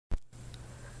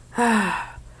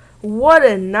What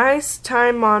a nice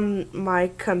time on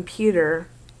my computer.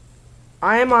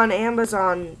 I am on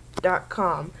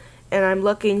Amazon.com and I'm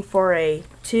looking for a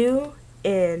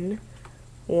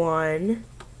 2-in-1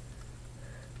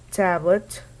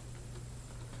 tablet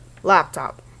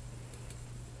laptop.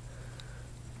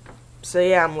 So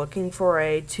yeah, I'm looking for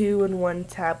a 2-in-1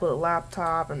 tablet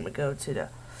laptop. I'm gonna go to the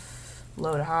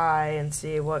Load High and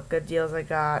see what good deals I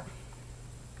got.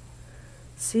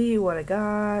 See what I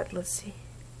got. Let's see.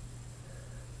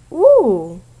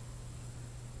 Ooh.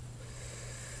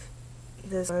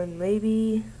 This one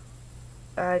maybe.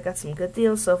 I got some good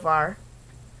deals so far.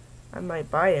 I might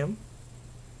buy him.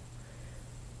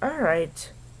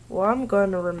 Alright. Well, I'm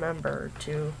going to remember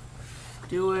to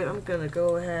do it. I'm going to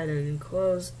go ahead and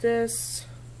close this.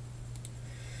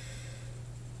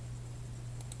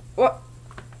 What?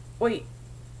 Wait.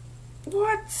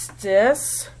 What's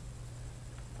this?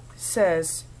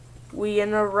 Says, we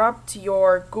interrupt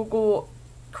your Google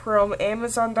Chrome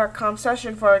Amazon.com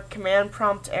session for a command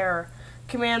prompt error.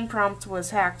 Command prompt was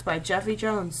hacked by Jeffy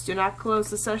Jones. Do not close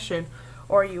the session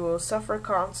or you will suffer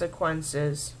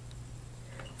consequences.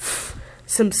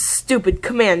 Some stupid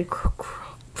command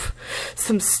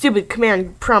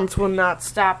prompts will not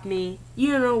stop me.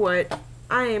 You know what?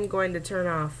 I am going to turn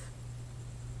off.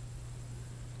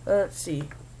 Let's see.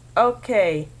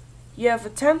 Okay. You have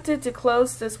attempted to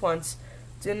close this once.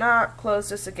 Do not close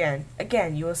this again.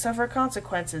 Again, you will suffer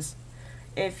consequences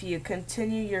if you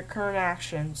continue your current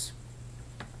actions.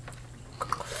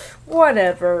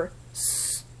 Whatever.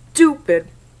 Stupid.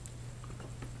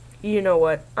 You know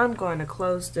what? I'm going to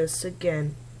close this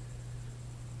again.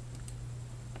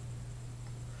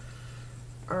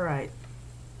 Alright.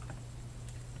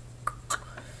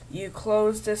 You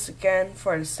close this again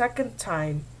for the second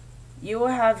time. You will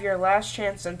have your last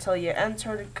chance until you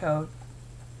enter the code.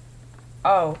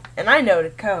 Oh, and I know the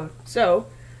code. So,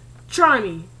 try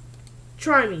me.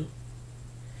 Try me.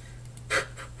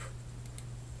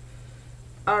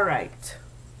 Alright.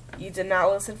 You did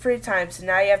not listen 3 times, so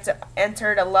now you have to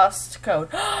enter the lost code.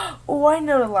 Oh, I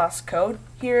know the lost code.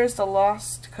 Here is the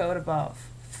lost code above.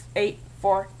 8,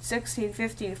 4, 16,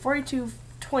 15, 42,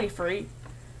 23.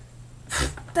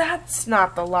 That's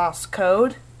not the lost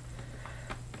code.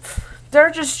 They're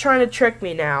just trying to trick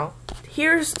me now.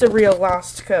 Here's the real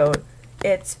lost code.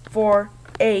 It's 4,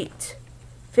 8,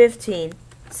 15,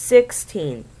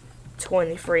 16,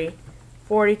 23,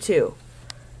 42.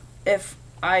 If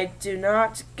I do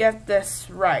not get this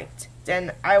right,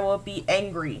 then I will be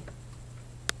angry.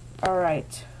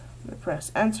 Alright. I'm going to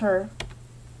press enter.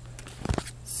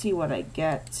 See what I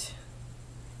get.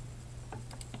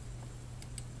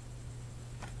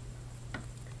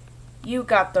 You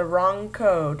got the wrong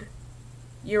code.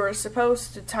 You were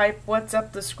supposed to type what's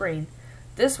up the screen.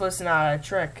 This was not a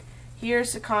trick.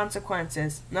 Here's the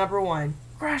consequences. Number 1,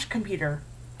 crash computer.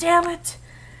 Damn it!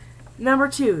 Number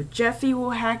 2, Jeffy will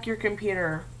hack your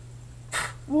computer.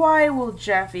 Why will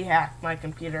Jeffy hack my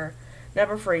computer?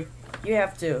 Number 3, you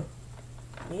have to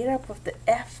meet up with the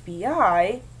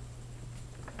FBI.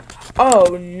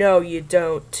 Oh, no, you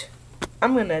don't.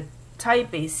 I'm gonna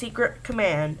type a secret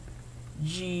command.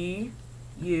 G-U-N.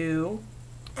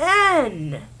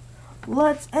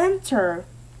 Let's enter.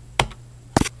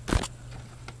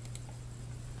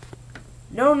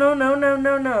 No, no, no, no,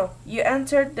 no, no. You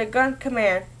entered the gun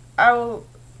command. I will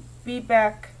be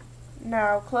back.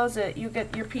 Now, close it. You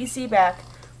get your PC back.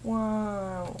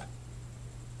 Wow.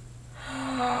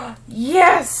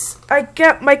 Yes! I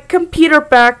get my computer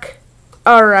back.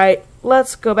 Alright,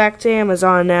 let's go back to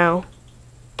Amazon now.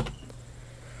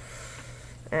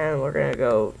 And we're gonna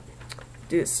go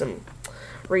do some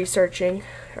researching.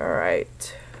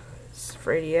 Alright. It's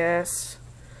Freddy S.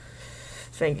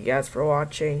 Thank you guys for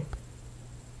watching.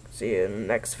 See you in the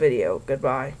next video.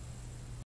 Goodbye.